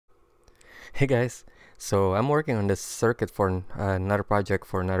Hey guys, so I'm working on this circuit for another project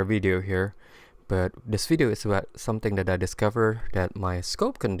for another video here, but this video is about something that I discovered that my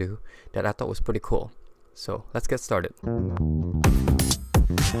scope can do that I thought was pretty cool. So let's get started.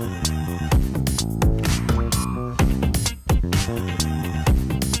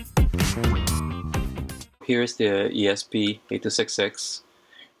 Here's the ESP8266,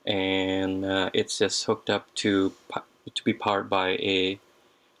 and it's just hooked up to be powered by a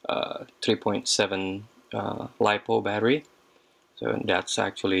 3.7 LiPo battery. So that's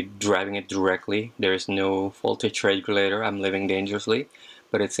actually driving it directly. There is no voltage regulator. I'm living dangerously,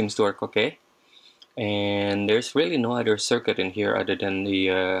 but it seems to work okay. And there's really no other circuit in here other than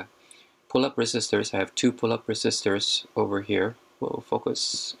the pull-up resistors. I have two pull-up resistors over here. Whoa,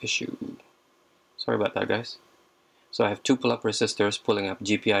 focus issue. Sorry about that, guys. So I have two pull-up resistors pulling up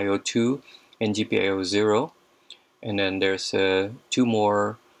GPIO2 and GPIO0. And then there's two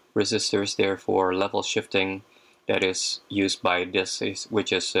more resistors there for level shifting that is used by this,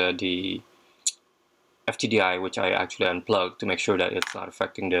 which is the FTDI, which I actually unplugged to make sure that it's not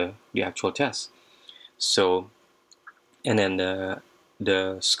affecting the actual test. So, and then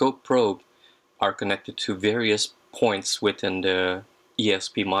the scope probe are connected to various points within the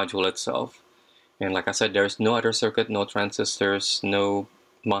ESP module itself. And like I said, there's no other circuit, no transistors, no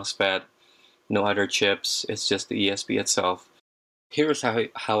MOSFET, no other chips. It's just the ESP itself. Here's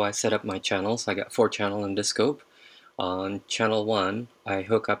how I set up my channels. I got 4 channels in this scope. On channel 1, I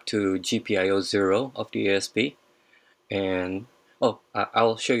hook up to GPIO0 of the ESP, and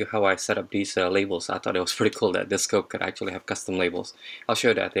I'll show you how I set up these labels. I thought it was pretty cool that this scope could actually have custom labels. I'll show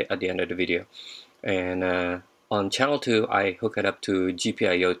you that at the end of the video. And on channel 2, I hook it up to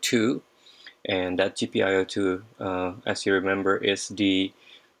GPIO2, and that GPIO2, as you remember, is the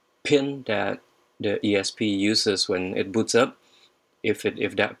pin that the ESP uses when it boots up. If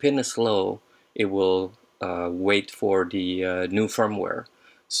that pin is low, it will wait for the new firmware.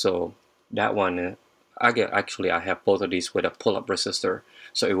 So that one, I have both of these with a pull-up resistor,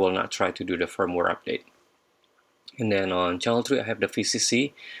 so it will not try to do the firmware update. And then on channel 3, I have the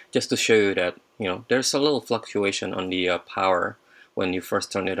VCC, just to show you that there's a little fluctuation on the power when you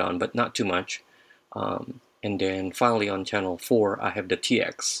first turn it on, but not too much. And then finally on channel 4, I have the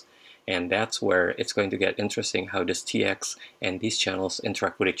TX. And that's where it's going to get interesting, how this TX and these channels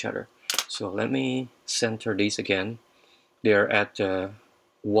interact with each other. So let me center these again. They're at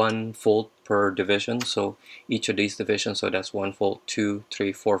 1 volt per division, so each of these divisions, so that's 1 volt, 2,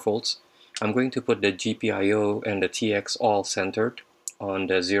 3, 4 volts. I'm going to put the GPIO and the TX all centered on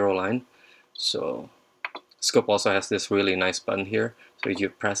the 0 line. So scope also has this really nice button here, so if you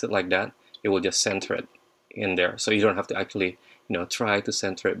press it like that, it will just center it in there, so you don't have to actually try to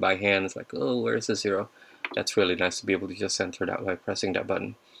center it by hand. It's like, oh, where's the 0? That's really nice to be able to just center that by pressing that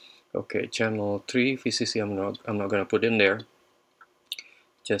button. Okay, channel 3 VCC, I'm not gonna put in there.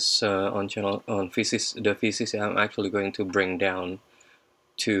 Just on VCC, the VCC, I'm actually going to bring down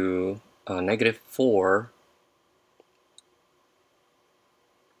to -4,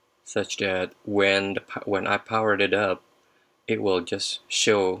 such that when I powered it up, it will just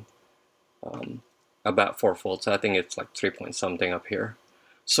show about 4 volts. I think it's like 3 point something up here.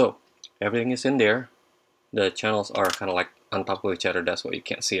 So everything is in there. The channels are kind of like on top of each other. That's why you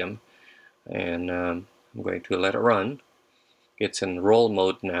can't see them. And I'm going to let it run. It's in roll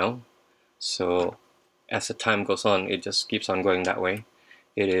mode now. So as the time goes on, it just keeps on going that way.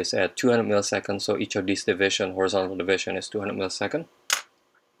 It is at 200 milliseconds. So each of these horizontal division is 200 milliseconds.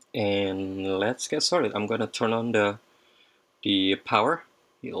 And let's get started. I'm going to turn on the power.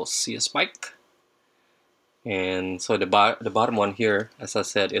 You'll see a spike. And so the bottom one here, as I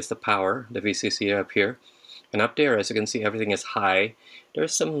said, is the power, the VCC up here. And up there, as you can see, everything is high.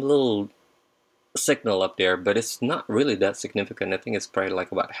 There's some little signal up there, but it's not really that significant. I think it's probably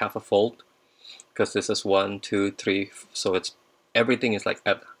like about half a volt, because this is 1, 2, 3, so everything is like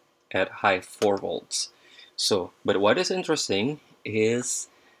at high 4 volts. So, but what is interesting is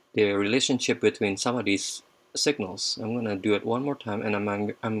the relationship between some of these signals. I'm gonna do it one more time, and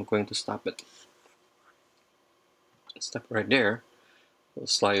I'm going to stop it. Stop right there. We'll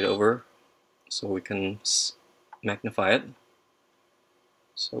slide it over so we can magnify it.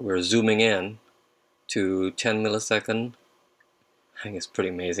 So we're zooming in to 10 milliseconds. I think it's pretty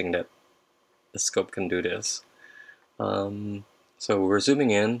amazing that the scope can do this. So we're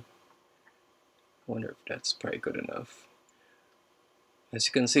zooming in. I wonder if that's probably good enough. As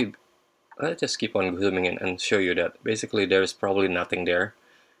you can see, I'll just keep on zooming in and show you that basically there's probably nothing there.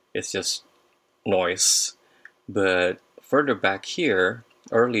 It's just noise. But further back here,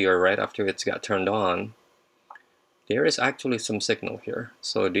 earlier, right after it's got turned on, there is actually some signal here.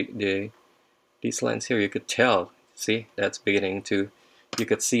 So the these lines here, you could tell, see, that's beginning to, you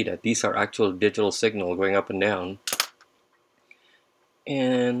could see that these are actual digital signal going up and down.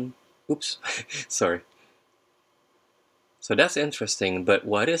 And oops, sorry. So that's interesting, but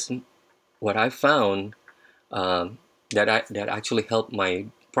what I found that actually helped my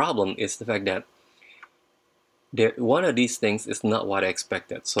problem is the fact that one of these things is not what I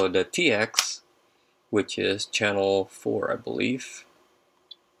expected. So the TX, which is channel 4, I believe.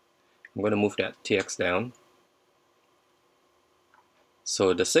 I'm going to move that TX down.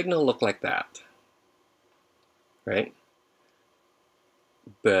 So the signal looked like that, right?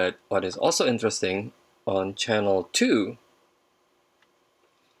 But what is also interesting, on channel 2,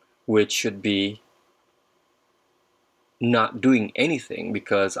 which should be not doing anything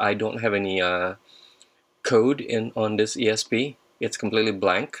because I don't have any code on this ESP. It's completely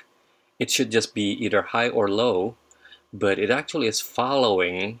blank. It should just be either high or low, but it actually is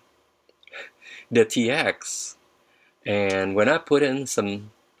following the TX. And when I put in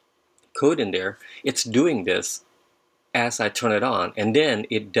some code in there, it's doing this as I turn it on, and then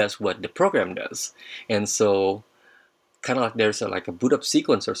it does what the program does. And so kind of like there's like a boot up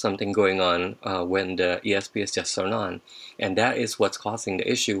sequence or something going on when the ESP is just turned on, and that is what's causing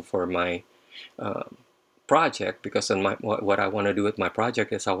the issue for my project. Because what I want to do with my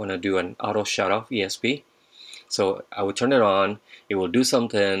project is I want to do an auto shut off ESP. So I would turn it on, it will do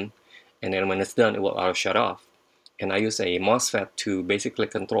something, and then when it's done, it will auto shut off. And I use a MOSFET to basically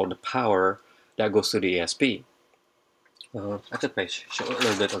control the power that goes to the ESP. I could show a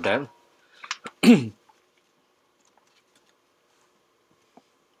little bit of that.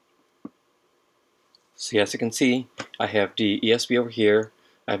 So as you can see, I have the ESP over here,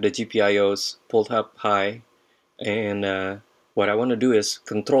 I have the GPIOs pulled up high, and what I want to do is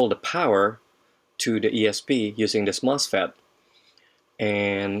control the power to the ESP using this MOSFET.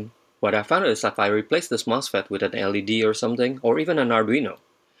 And what I found is if I replace this MOSFET with an LED or something, or even an Arduino,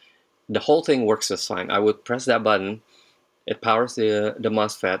 the whole thing works just fine. I would press that button, it powers the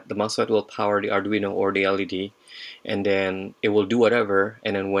MOSFET will power the Arduino or the LED, and then it will do whatever,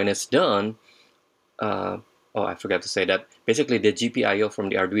 and then when it's done, oh, I forgot to say that, basically the GPIO from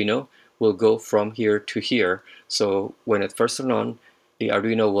the Arduino will go from here to here. So when it first turns on, the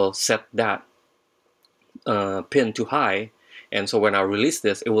Arduino will set that pin to high, and so when I release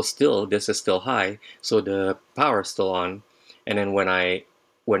this, this is still high, so the power is still on. And then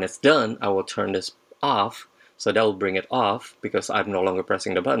when it's done, I will turn this off, so that will bring it off because I'm no longer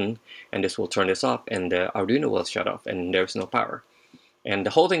pressing the button, and this will turn this off, and the Arduino will shut off, and there's no power. And the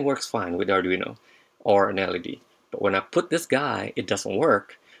whole thing works fine with the Arduino or an LED. But when I put this guy, it doesn't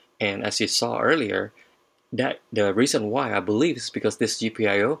work. And as you saw earlier, that the reason why I believe is because this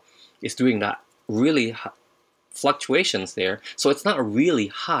GPIO is doing that really fluctuations there, so it's not really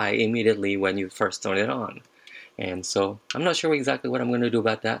high immediately when you first turn it on. And so I'm not sure exactly what I'm going to do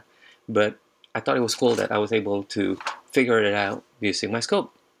about that, but I thought it was cool that I was able to figure it out using my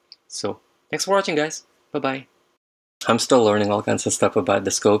scope. So thanks for watching, guys. Bye-bye. I'm still learning all kinds of stuff about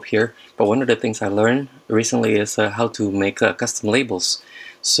the scope here, but one of the things I learned recently is how to make custom labels.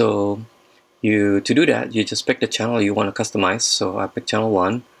 So to do that, you just pick the channel you want to customize. So I picked channel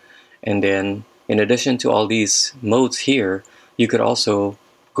 1, and then in addition to all these modes here, you could also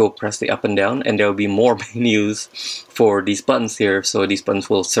go press the up and down, and there will be more menus for these buttons here. So these buttons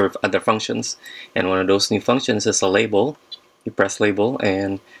will serve other functions, and one of those new functions is a label. You press label,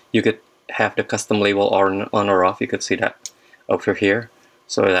 and you could have the custom label on or off. You could see that over here.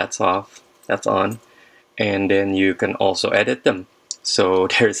 So that's off, that's on, and then you can also edit them. So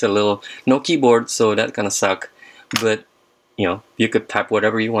there's a little no keyboard, so that kind of suck, but you know, you could type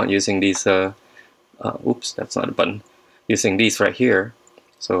whatever you want using these oops, that's not a button, using these right here.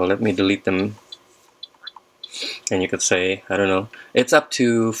 So let me delete them, and you could say, I don't know, it's up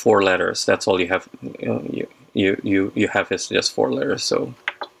to 4 letters. That's all you have. You have is just 4 letters. So,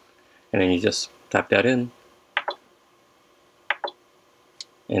 and then you just type that in,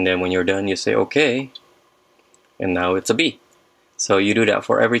 and then when you're done, you say OK, and now it's a B. So you do that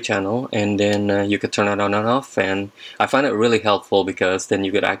for every channel, and then you could turn it on and off. And I find it really helpful because then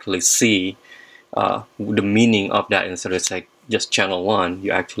you could actually see the meaning of that. Instead of like just channel 1,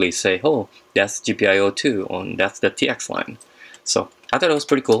 you actually say, oh, that's GPIO 2, and that's the TX line. So I thought it was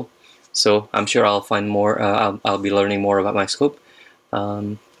pretty cool. So I'm sure I'll find more, I'll be learning more about my scope.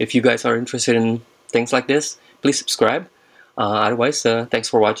 If you guys are interested in things like this, please subscribe. Otherwise, thanks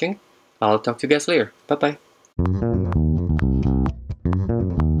for watching. I'll talk to you guys later. Bye-bye.